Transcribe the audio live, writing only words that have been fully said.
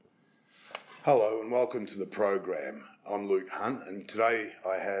Hello and welcome to the program. I'm Luke Hunt, and today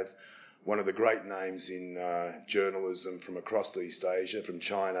I have one of the great names in journalism from across East Asia, from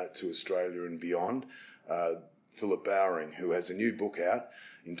China to Australia and beyond, Philip Bowring, who has a new book out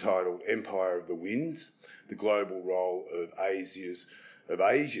entitled Empire of the Winds, The Global Role of Asia's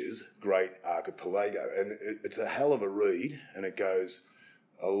Great Archipelago. And it's a hell of a read, and it goes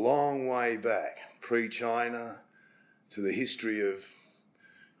a long way back, pre-China, to the history of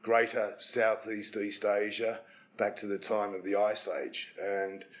greater Southeast East Asia, back to the time of the Ice Age.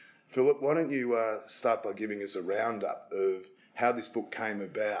 And Philip, why don't you start by giving us a roundup of how this book came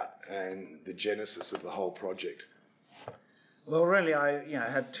about and the genesis of the whole project? Well, really,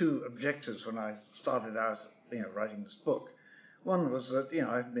 I had two objectives when I started out, writing this book. One was that,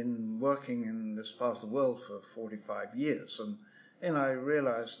 I've been working in this part of the world for 45 years, and I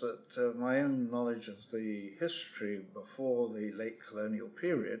realized that my own knowledge of the history before the late colonial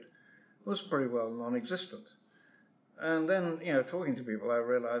period was pretty well non-existent. And then, talking to people, I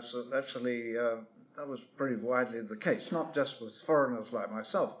realized that actually that was pretty widely the case, not just with foreigners like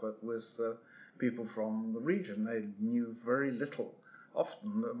myself, but with people from the region. They knew very little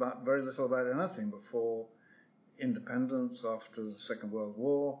about anything before independence, after the Second World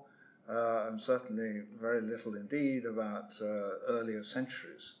War, and certainly very little indeed about earlier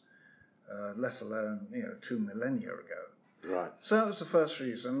centuries, let alone 2 millennia ago. Right. So that was the first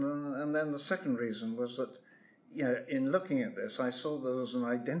reason, and then the second reason was that in looking at this, I saw there was an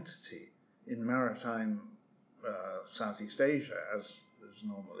identity in maritime Southeast Asia, as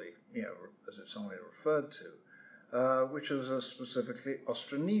normally as it's normally referred to, which was a specifically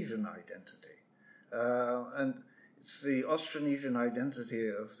Austronesian identity, and it's the Austronesian identity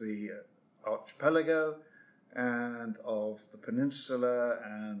of the archipelago and of the peninsula,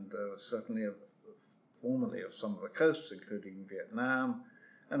 and certainly formerly of some of the coasts, including Vietnam,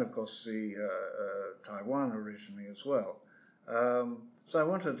 and of course the Taiwan originally as well. So I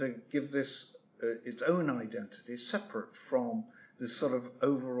wanted to give this its own identity, separate from this sort of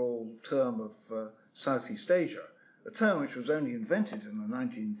overall term of Southeast Asia, a term which was only invented in the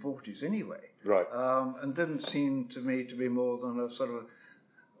 1940s anyway. Right. And didn't seem to me to be more than a sort of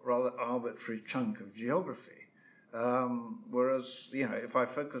rather arbitrary chunk of geography. Whereas, if I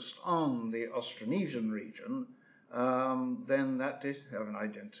focused on the Austronesian region, then that did have an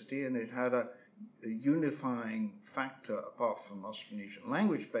identity, and it had a unifying factor apart from Austronesian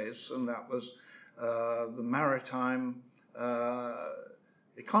language base, and that was the maritime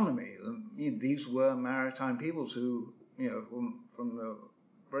economy. These were maritime peoples who, from the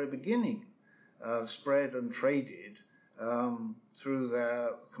very beginning, spread and traded through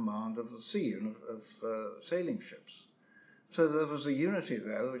their command of the sea and of sailing ships. So there was a unity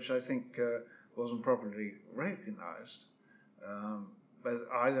there which I think wasn't properly recognized, but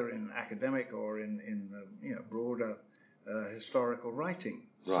either in academic or in broader historical writing.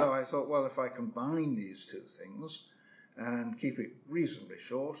 Right. So I thought, well, if I combine these two things and keep it reasonably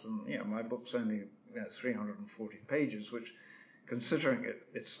short, and my book's only 340 pages, which, considering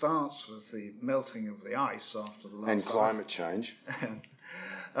it starts with the melting of the ice after the last and climate change,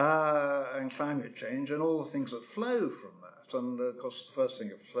 and climate change, and all the things that flow from that. And of course, the first thing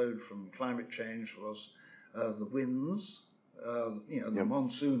that flowed from climate change was the winds, the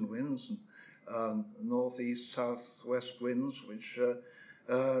monsoon winds, and northeast, southwest winds, which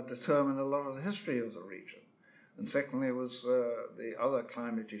determine a lot of the history of the region. And secondly was the other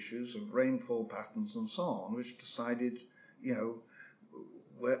climate issues of rainfall patterns and so on, which decided,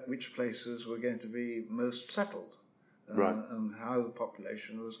 which places were going to be most settled, right, and how the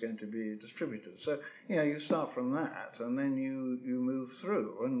population was going to be distributed. So, you start from that, and then you move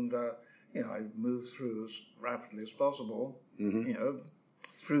through, and I moved through as rapidly as possible, mm-hmm.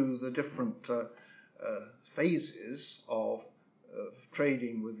 Through the different phases of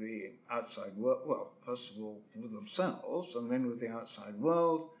trading with the outside world. Well, first of all with themselves, and then with the outside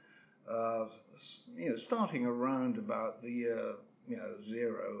world. Starting around about the year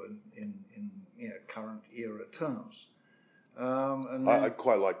zero in current era terms. And then, I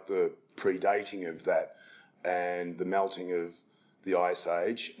quite like the predating of that and the melting of the Ice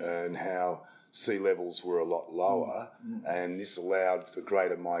Age and how sea levels were a lot lower, and this allowed for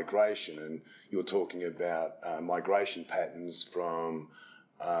greater migration. And you're talking about migration patterns from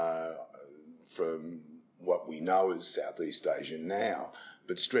what we know as Southeast Asia now,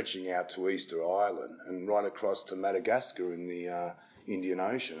 but stretching out to Easter Island and right across to Madagascar in the Indian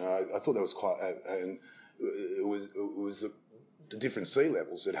Ocean. I thought that was quite, and it was the different sea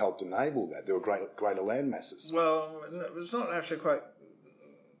levels that helped enable that. There were greater land masses. Well, it was not actually quite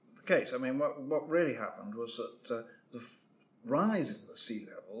the case. I mean, what really happened was that the rise in the sea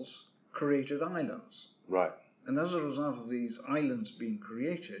levels created islands. Right. And as a result of these islands being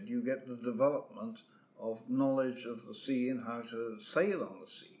created, you get the development of knowledge of the sea and how to sail on the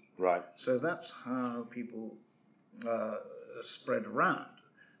sea. Right. So that's how people spread around.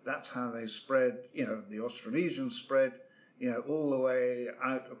 That's how they spread, the Austronesians spread, all the way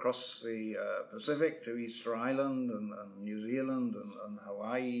out across the Pacific to Easter Island and New Zealand and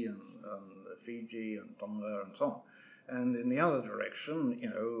Hawaii and Fiji and Tonga and so on. And in the other direction,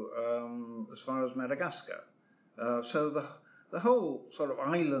 as far as Madagascar. So the whole sort of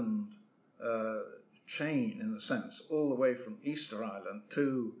island chain, in a sense, all the way from Easter Island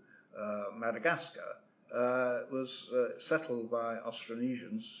to Madagascar, was settled by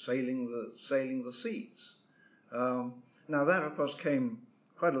Austronesians sailing the seas. Now that, of course, came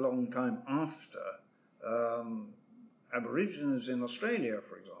quite a long time after Aborigines in Australia,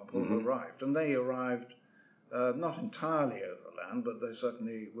 for example, arrived, and they arrived not entirely overland, but they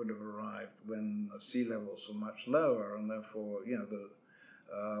certainly would have arrived when the sea levels were much lower, and therefore,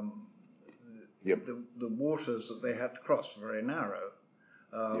 the waters that they had to cross were very narrow.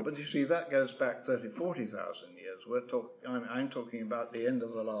 But you see, that goes back 30,000, 40,000 years. I'm talking about the end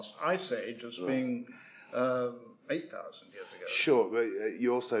of the last ice age as being 8,000 years ago. Sure, but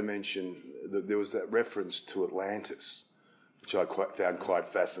you also mentioned that there was that reference to Atlantis, which I found quite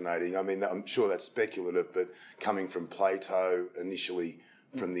fascinating. I mean, I'm sure that's speculative, but coming from Plato, initially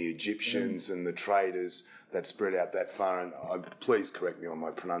from the Egyptians and the traders that spread out that far, and please correct me on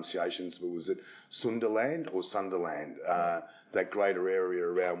my pronunciations, but was it Sunderland or Sunderland? That greater area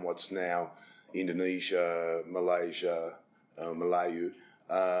around what's now Indonesia, Malaysia, Malayu,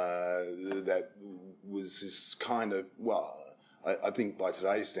 that was this kind of, I think by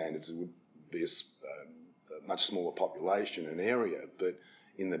today's standards it would be a much smaller population and area, but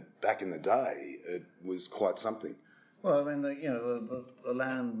back in the day it was quite something. Well, I mean, the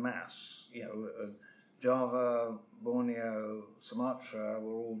land mass, Java, Borneo, Sumatra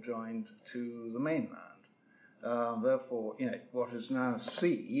were all joined to the mainland. Therefore, what is now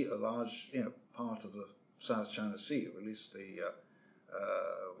sea, a large, part of the South China Sea, or at least the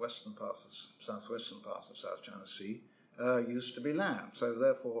southwestern part of South China Sea, used to be land. So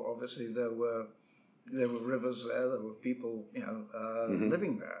therefore, obviously, there were rivers there were people,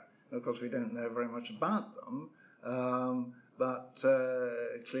 living there. And of course, we don't know very much about them, but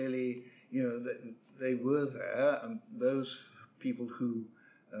clearly, they were there, and those people who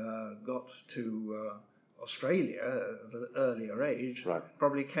got to Australia at an earlier age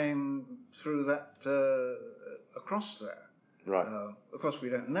probably came through that across there. Right. Of course, we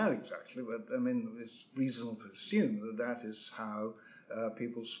don't know exactly, but I mean, it's reasonable to assume that is how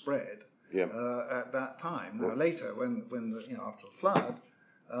people spread at that time. Now, later, when after the flood,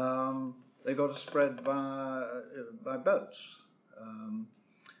 they got to spread by boats.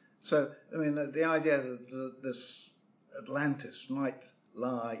 So, I mean, the idea that this Atlantis might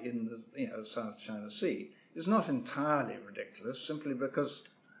lie in the South China Sea is not entirely ridiculous, simply because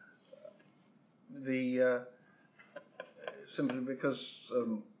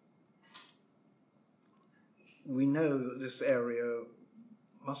we know that this area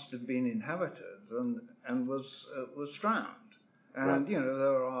must have been inhabited and was drowned. And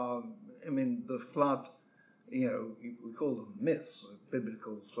there are, the flood, we call them myths,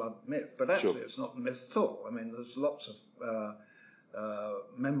 biblical flood myth, but actually it's not a myth at all. I mean, there's lots of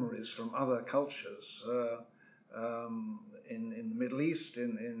memories from other cultures in the Middle East,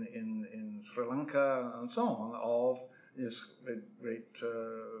 in Sri Lanka, and so on, of this great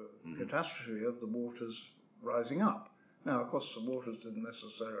catastrophe of the waters rising up. Now, of course, the waters didn't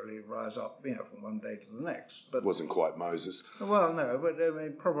necessarily rise up, from one day to the next. But wasn't quite Moses. Well, no, but I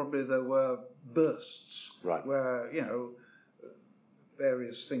mean, probably there were bursts where,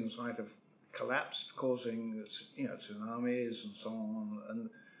 various things might have collapsed, causing, tsunamis and so on.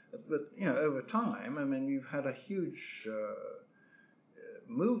 But over time, I mean, you've had a huge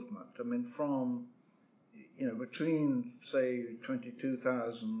movement. I mean, from, between, say,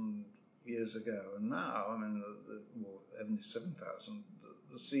 22,000 years ago and now, I mean, 77,000,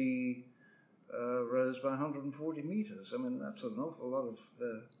 the sea rose by 140 meters. I mean, that's an awful lot of...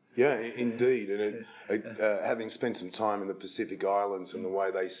 indeed. And having spent some time in the Pacific Islands and the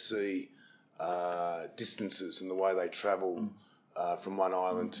way they see distances and the way they travel from one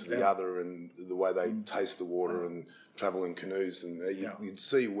island to the other, and the way they taste the water and travel in canoes, and you'd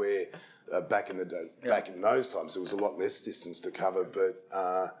see where back in those times there was a lot less distance to cover, but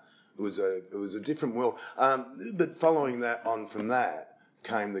it was a different world. But following that on from that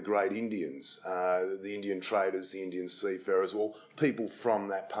came the great Indians, the Indian traders, the Indian seafarers, all people from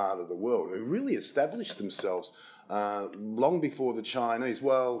that part of the world who really established themselves long before the Chinese.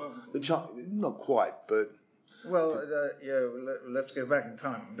 Not quite, but... Well, let's go back in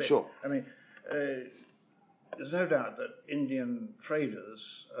time a bit. Sure. I mean, there's no doubt that Indian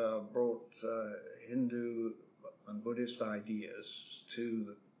traders brought Hindu and Buddhist ideas to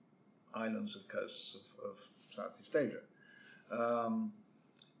the islands and coasts of Southeast Asia.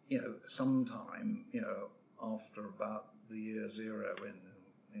 Sometime, after about the year zero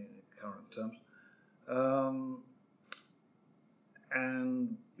in current terms.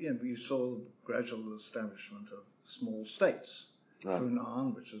 And you saw the gradual establishment of small states. Right.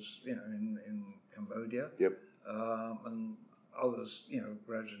 Funan, which is in Cambodia. Yep. And others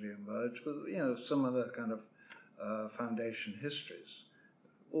gradually emerged with similar kind of foundation histories,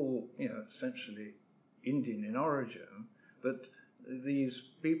 all essentially Indian in origin, but these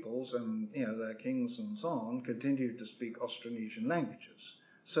peoples and their kings and so on continued to speak Austronesian languages.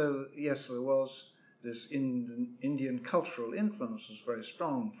 So yes, there was this Indian cultural influence was very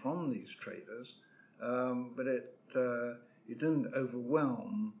strong from these traders, but it didn't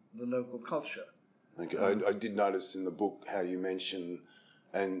overwhelm the local culture. Okay. I did notice in the book how you mention,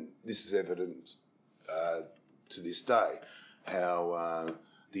 and this is evident to this day, how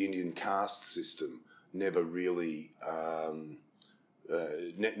the Indian caste system never really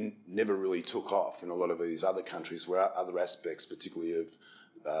took off in a lot of these other countries, where other aspects, particularly of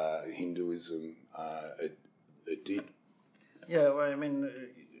Hinduism, it did. Yeah, well, I mean,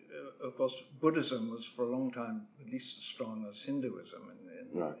 of course, Buddhism was for a long time at least as strong as Hinduism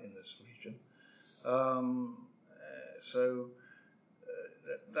in this region. So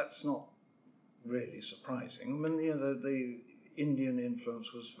that's not really surprising. I mean, the Indian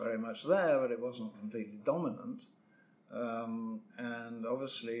influence was very much there, but it wasn't completely dominant. And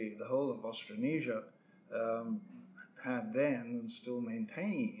obviously, the whole of Austronesia had then and still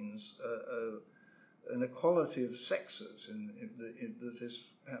maintains an equality of sexes that is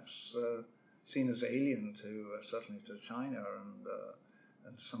perhaps seen as alien to certainly to China and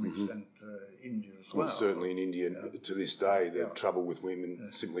to some extent India as well. Well, certainly in India to this day, the trouble with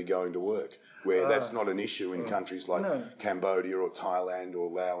women simply going to work, where that's not an issue in countries like Cambodia or Thailand or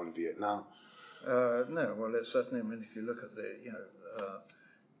Laos and Vietnam. No, well, it's certainly. I mean, if you look at the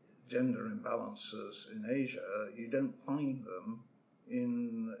gender imbalances in Asia, you don't find them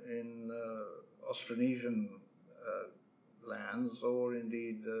in Austronesian lands or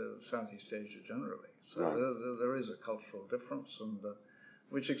indeed Southeast Asia generally. So there is a cultural difference, and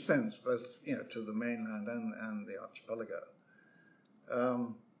which extends both to the mainland and the archipelago.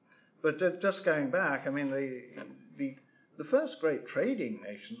 But just going back, I mean the first great trading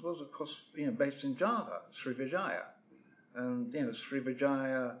nations was, of course, based in Java, Srivijaya, and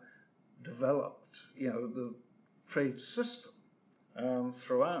Srivijaya developed the trade system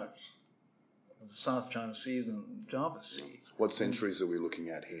throughout the South China Sea and Java Sea. What centuries are we looking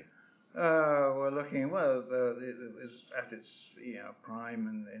at here? We're looking, it was at its prime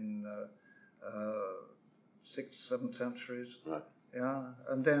in 6th, 7th centuries. Right. Yeah,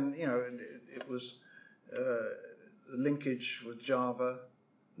 and then it was linkage with Java,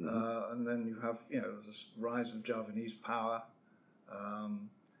 and then you have this rise of Javanese power, and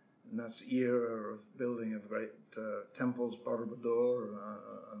that's the era of building of great temples, Borobudur,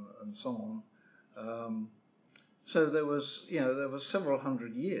 and so on. So there was several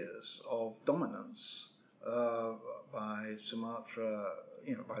hundred years of dominance by Sumatra,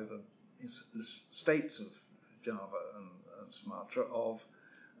 by the states of Java and Sumatra of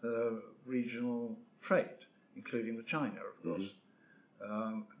regional trade, including with China, of course,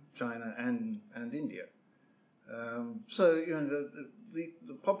 China and India. So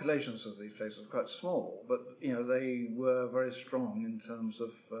the populations of these places were quite small, but they were very strong in terms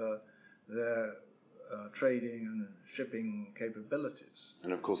of their trading and shipping capabilities.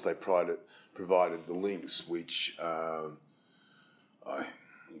 And of course, they provided the links, which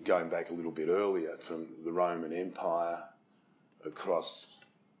going back a little bit earlier, from the Roman Empire across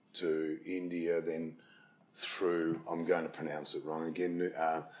to India, then through, I'm going to pronounce it wrong again,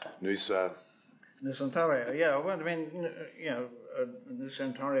 Nusantara, yeah. Well, I mean,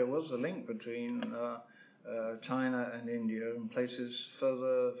 Nusantara was the link between China and India and places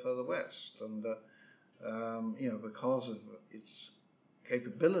further west, and because of its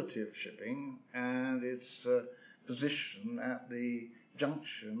capability of shipping and its position at the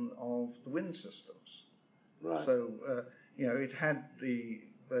junction of the wind systems. Right. So it had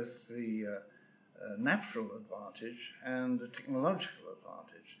both the natural advantage and the technological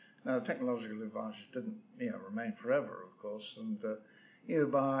advantage. Now, the technological advantage didn't remain forever, of course, and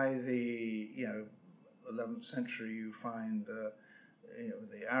by the 11th century you find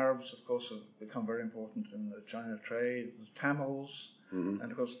the Arabs, of course, have become very important in the China trade. The Tamils, and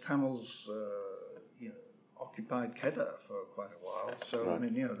of course, Tamils occupied Kedah for quite a while. So right. I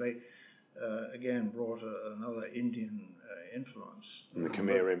mean, they again brought another Indian influence. And the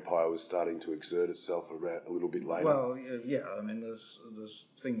Khmer Empire was starting to exert itself a little bit later. Well, yeah, I mean, there's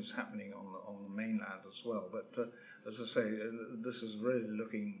things happening on the mainland as well. But as I say, this is really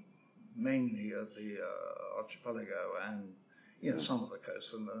looking mainly at the archipelago and some of the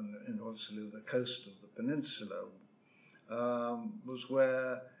coast, and obviously the coast of the peninsula was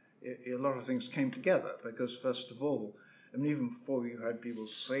where a lot of things came together. Because first of all, I mean, even before you had people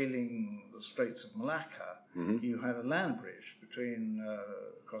sailing the Straits of Malacca, you had a land bridge between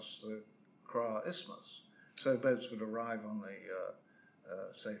across the Kra Isthmus. So boats would arrive on the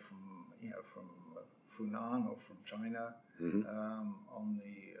say from Funan or from China on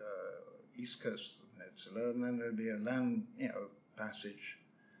the east coast of the peninsula, and then there'd be a land passage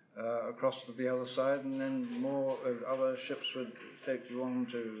across to the other side, and then more other ships would take you on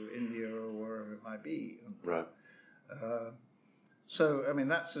to India or wherever it might be. Right. So, I mean,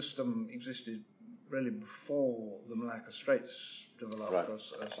 that system existed really before the Malacca Straits developed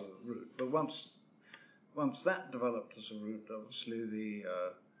as a route. But once that developed as a route, obviously the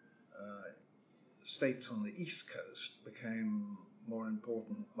states on the east coast became more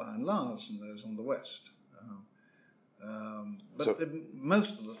important by and large than those on the west. But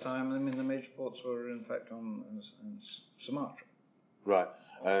most of the time, I mean, the major ports were in fact in Sumatra. Right.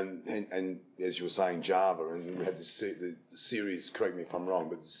 And as you were saying, Java, and we had the series, correct me if I'm wrong,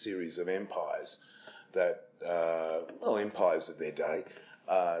 but the series of empires that, empires of their day,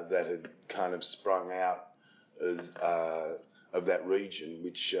 that had kind of sprung out as, of that region,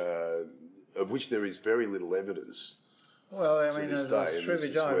 of which there is very little evidence. Well, I mean,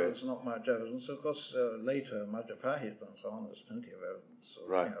 Srivijaya was not much evidence. Of course, later, Majapahit and so on, there's plenty of evidence.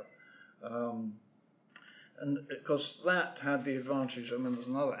 Right. And of course, that had the advantage. I mean, there's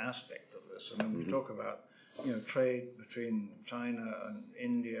another aspect of this. I mean, we talk about trade between China and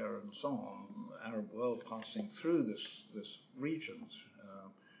India and so on, Arab world passing through this region,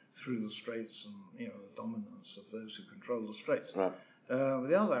 through the straits, and the dominance of those who control the straits. Right.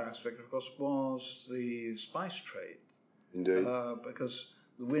 The other aspect, of course, was the spice trade. Indeed. Because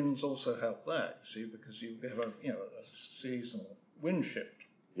the winds also help there, you see, because you have a seasonal wind shift.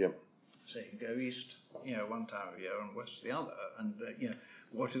 Yep. So you go east, one time of year, and west the other. And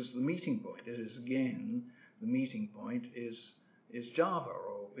what is the meeting point? It is again the meeting point is Java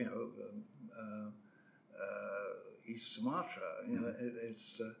or East Sumatra.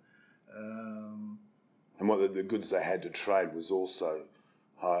 And what the goods they had to trade was also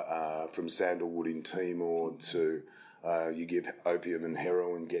from sandalwood in Timor to you give opium and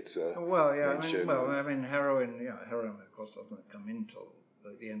heroin gets a mention. I mean heroin of course doesn't come in till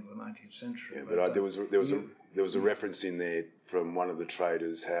at the end of the 19th century. Yeah, but there was a reference in there from one of the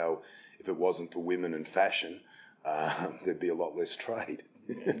traders how if it wasn't for women and fashion, there'd be a lot less trade.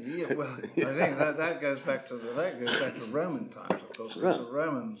 Yeah, well, I think that goes back to Roman times, of course, because the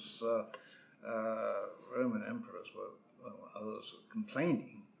Romans, Roman emperors others were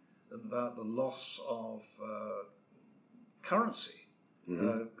complaining about the loss of currency,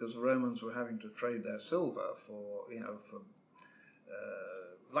 because the Romans were having to trade their silver for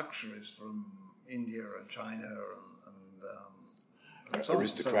luxuries from India and China and so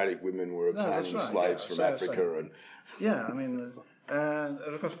aristocratic on. women were obtaining slaves from Africa and I mean, and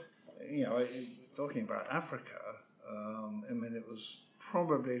of course, talking about Africa, I mean, it was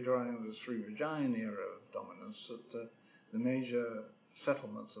probably during the Srivijayan era of dominance that the major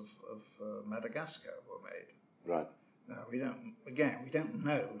settlements of Madagascar were made. Right. Now we don't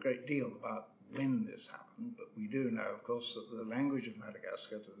know a great deal about when this happened, but we do know, of course, that the language of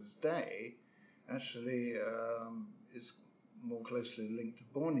Madagascar to this day actually is more closely linked to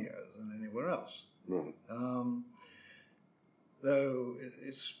Borneo than anywhere else. Right. Though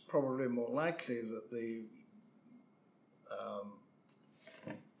it's probably more likely that the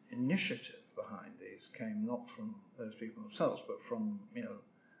initiative behind these came not from those people themselves, but from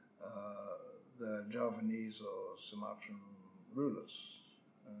the Javanese or Sumatran rulers.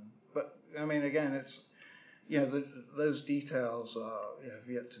 But I mean, again, it's those details have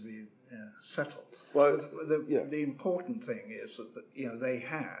yet to be settled. Well, the important thing is that they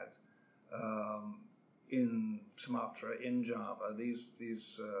had in Sumatra, in Java, these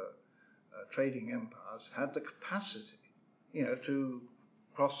trading empires had the capacity, to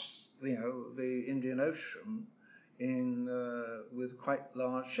cross the Indian Ocean with quite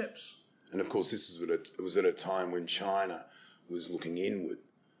large ships. And of course, it was at a time when China was looking inward,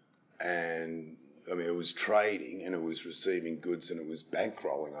 and I mean, it was trading and it was receiving goods and it was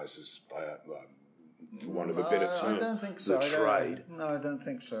bankrolling, I suspect, for want of a better term. I don't think so. The trade. I don't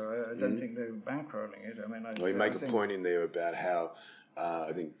think so. I don't think they were bankrolling it. I mean, well, you make a point in there about how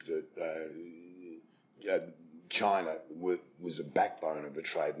I think that China was a backbone of the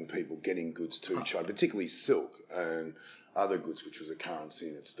trade and people getting goods to China, particularly silk and other goods, which was a currency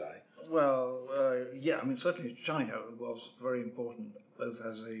in its day. Well, yeah, I mean, certainly China was very important both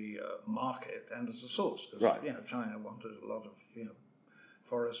as a market and as a source, because right. China wanted a lot of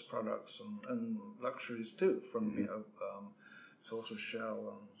forest products and luxuries too, from tortoise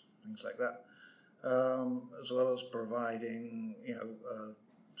shell and things like that, as well as providing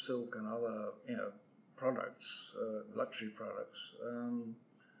silk and other products, luxury products,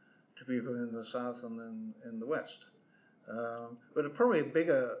 to people in the south and in the west. But probably a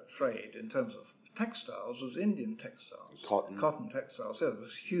bigger trade in terms of textiles was Indian textiles. Cotton textiles, it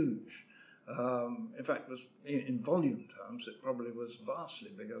was huge. In fact, in volume terms, it probably was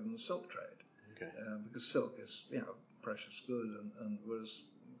vastly bigger than the silk trade. Okay. Because silk is, precious good, and whereas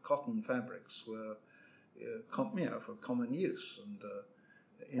cotton fabrics were, for common use. And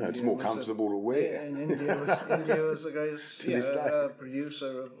it's more comfortable to wear. And India was a great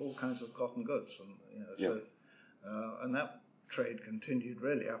producer of all kinds of cotton goods, and and that trade continued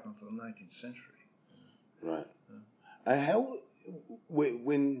really up until the 19th century. Right.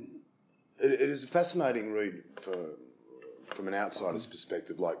 When it is a fascinating read from an outsider's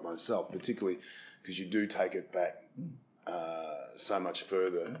perspective, like myself, particularly because you do take it back so much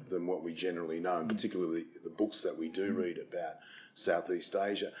further than what we generally know, and particularly the books that we do read about Southeast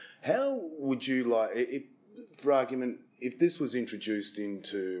Asia. How would you like, for argument, if this was introduced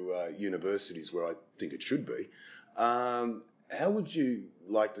into universities, where I think it should be, how would you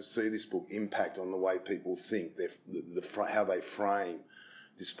like to see this book impact on the way people think, how they frame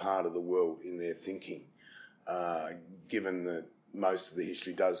this part of the world in their thinking, given that most of the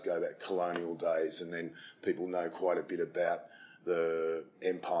history does go back colonial days, and then people know quite a bit about the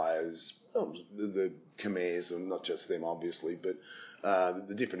empires, the Khmers, and not just them obviously, but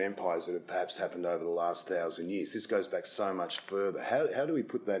the different empires that have perhaps happened over the last 1,000 years. This goes back so much further. How do we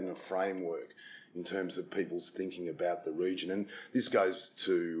put that in a framework in terms of people's thinking about the region? And this goes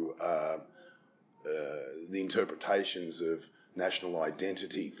to the interpretations of national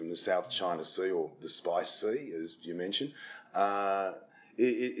identity from the South China Sea, or the Spice Sea, as you mentioned.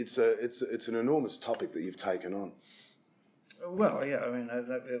 It's an enormous topic that you've taken on. Well, yeah, I mean,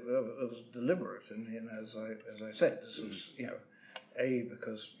 it was deliberate, and as I said, this was A,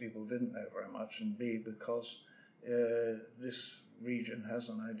 because people didn't know very much, and B, because this region has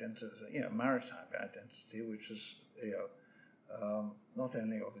an identity, maritime identity, which is not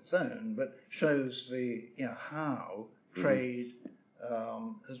only of its own, but shows the how trade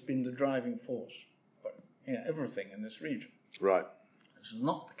has been the driving force for everything in this region. Right. This is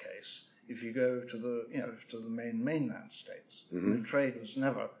not the case if you go to the mainland states. Mm-hmm. I mean, trade was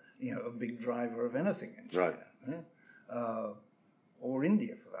never a big driver of anything in China, right. Or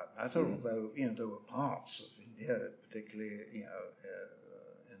India for that matter. Mm. Although there were parts of India, particularly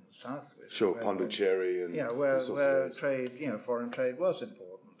in the south, sure, Pondicherry and where trade, foreign trade was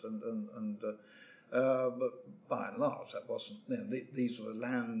important, and but by and large that wasn't. These were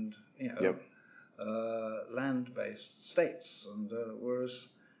land-based states, and whereas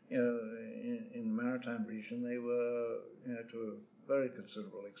in the maritime region they were to a very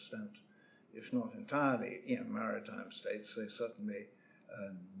considerable extent, if not entirely, maritime states. They certainly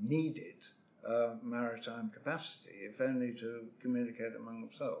needed maritime capacity, if only to communicate among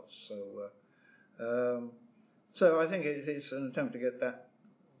themselves. So I think it's an attempt to get that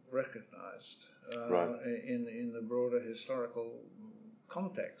recognised in the broader historical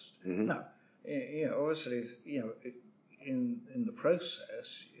context. Mm-hmm. Now, obviously, in the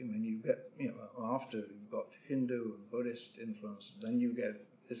process, you get, after you've got Hindu and Buddhist influence, then you get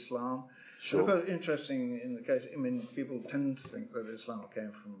Islam. Sure. And interesting in the case, people tend to think that Islam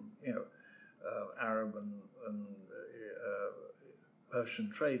came from, Arab and Persian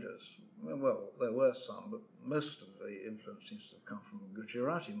traders. Well, there were some, but most of the influence seems to have come from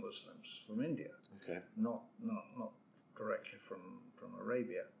Gujarati Muslims from India. Okay. Not directly from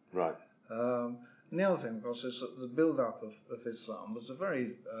Arabia. Right. And the other thing, of course, is that the build-up of Islam was a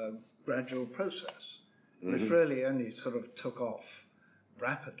very gradual process, mm-hmm. which really only sort of took off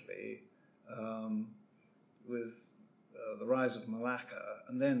rapidly with the rise of Malacca,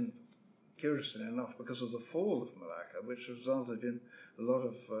 and then, curiously enough, because of the fall of Malacca, which resulted in a lot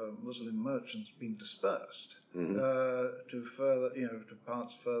of Muslim merchants being dispersed mm-hmm. To further, to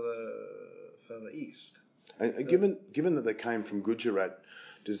parts further east. And given that they came from Gujarat,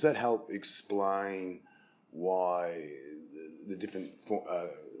 Does that help explain why the different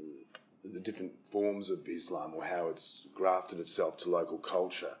forms of Islam, or how it's grafted itself to local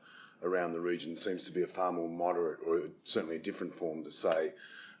culture around the region, seems to be a far more moderate, or certainly a different form to, say,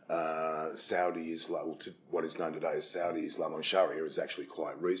 Saudi Islam, or to what is known today as Saudi Islam? On Sharia is actually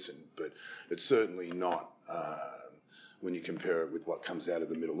quite recent, but it's certainly not, when you compare it with what comes out of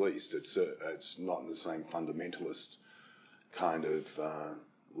the Middle East, it's not in the same fundamentalist kind of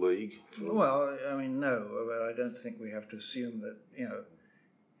league. Well, I mean, no, but I don't think we have to assume that,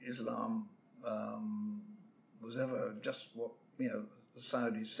 Islam was ever just what, the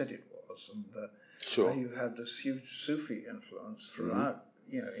Saudis said it was. And Sure. You had this huge Sufi influence throughout,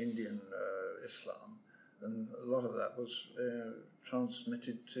 Indian Islam, and a lot of that was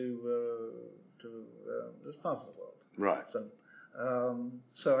transmitted to this part of the world. Right.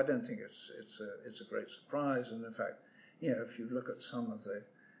 So I don't think it's a great surprise, and in fact, if you look at some of the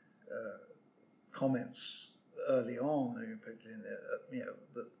comments early on, particularly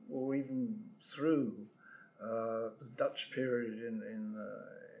or even through the Dutch period in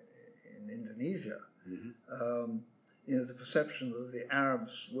Indonesia, the perception that the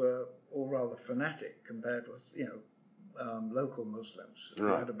Arabs were all rather fanatic compared with local Muslims who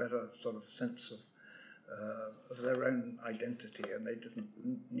had a better sort of sense of their own identity, and they didn't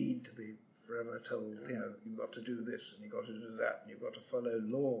need to be forever told, you've got to do this and you've got to do that and you've got to follow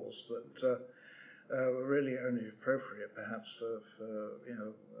laws that were really only appropriate perhaps for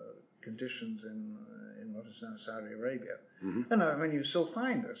conditions in what is now Saudi Arabia. And I mean, you still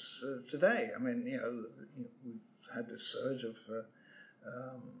find this today. I mean, we've had this surge of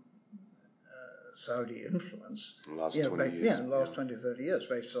Saudi influence in the last 20 years. In the last 20, 30 years,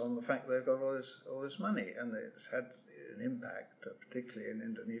 based on the fact they've got all this money, and it's had an impact, particularly in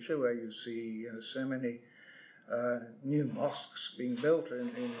Indonesia, where you see so many new mosques being built in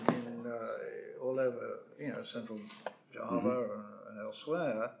all over central Java and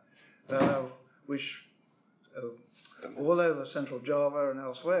elsewhere, which all over central Java and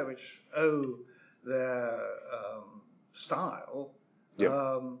elsewhere, which owe their style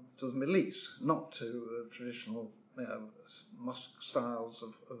to the Middle East, not to traditional mosque styles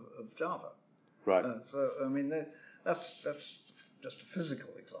of Java. Right. So I mean, that's just a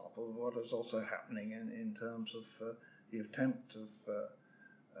physical example of what is also happening in terms of the attempt of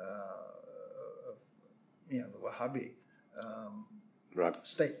the Wahhabi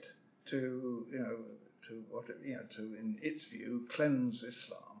state to in its view cleanse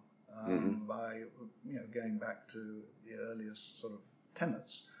Islam by going back to the earliest sort of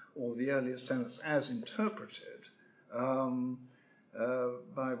tenets, or the earliest tenets as interpreted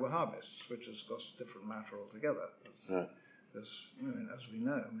by Wahhabists, which is, of course, a different matter altogether. Because, as we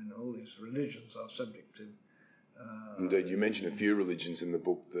know, all these religions are subject to... Indeed, you mentioned a few religions in the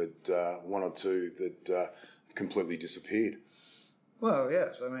book, that one or two that completely disappeared. Well,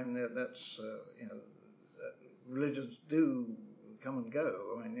 yes, that's... religions do come and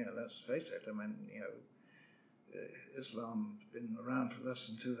go. Let's face it. Islam's been around for less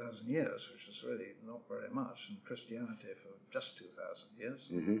than 2,000 years, which is really not very much, and Christianity for just 2,000 years.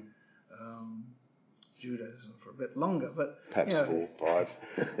 Judaism for a bit longer, but perhaps 4 or 5.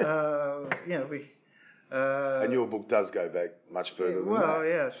 And your book does go back much further than that. Well,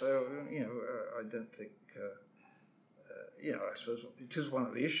 yeah. So I don't think. I suppose it is one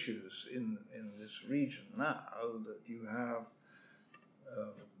of the issues in this region now that you have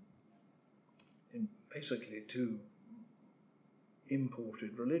basically two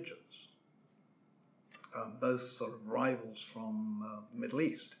imported religions, both sort of rivals from the Middle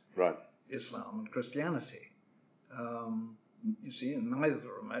East. Right. Islam and Christianity. You see, neither of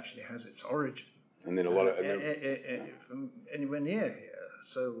them actually has its origin. And then a lot of from anywhere near here.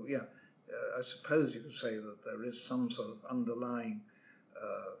 So I suppose you could say that there is some sort of underlying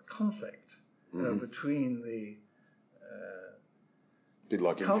conflict between the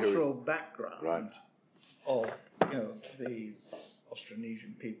cultural background of the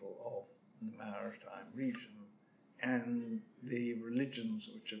Austronesian people of the maritime region and the religions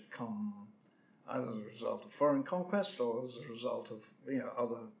which have come either as a result of foreign conquest or as a result of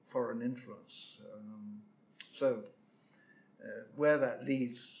other foreign influence. So where that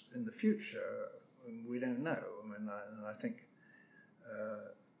leads in the future, we don't know. I think,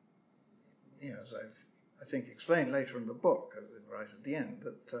 as I think explained later in the book, right at the end,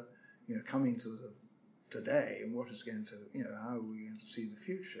 that coming to today and what is going to, how are we going to see the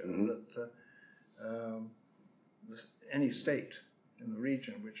future, that any state in the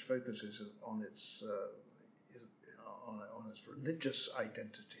region which focuses on its on its religious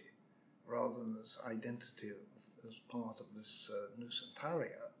identity rather than its identity as part of this Nus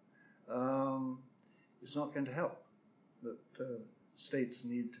Interia is not going to help. That states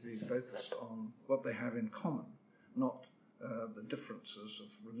need to be focused on what they have in common, not the differences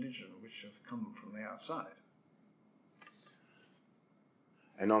of religion which have come from the outside.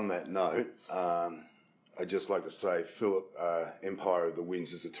 And on that note, I'd just like to say, Philip, Empire of the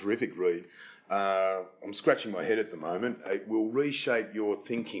Winds is a terrific read. I'm scratching my head at the moment. It will reshape your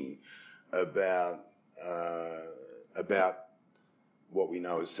thinking about what we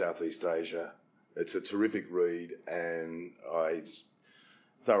know as Southeast Asia. It's a terrific read, and I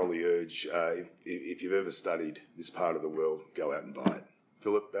thoroughly urge, if you've ever studied this part of the world, go out and buy it.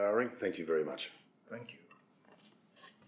 Philip Bowering, thank you very much. Thank you.